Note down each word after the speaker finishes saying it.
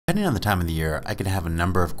Depending on the time of the year, I can have a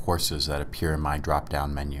number of courses that appear in my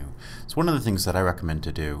drop-down menu. So one of the things that I recommend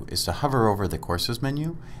to do is to hover over the Courses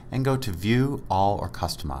menu and go to View, All, or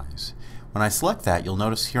Customize. When I select that, you'll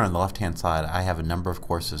notice here on the left-hand side I have a number of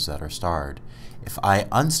courses that are starred. If I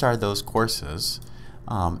unstar those courses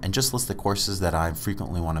and just list the courses that I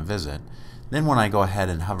frequently want to visit, then when I go ahead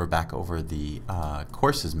and hover back over the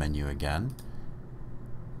Courses menu again,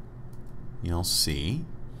 you'll see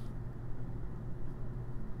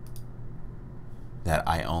that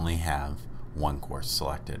I only have one course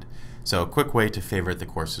selected. So a quick way to favorite the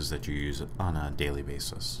courses that you use on a daily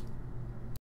basis.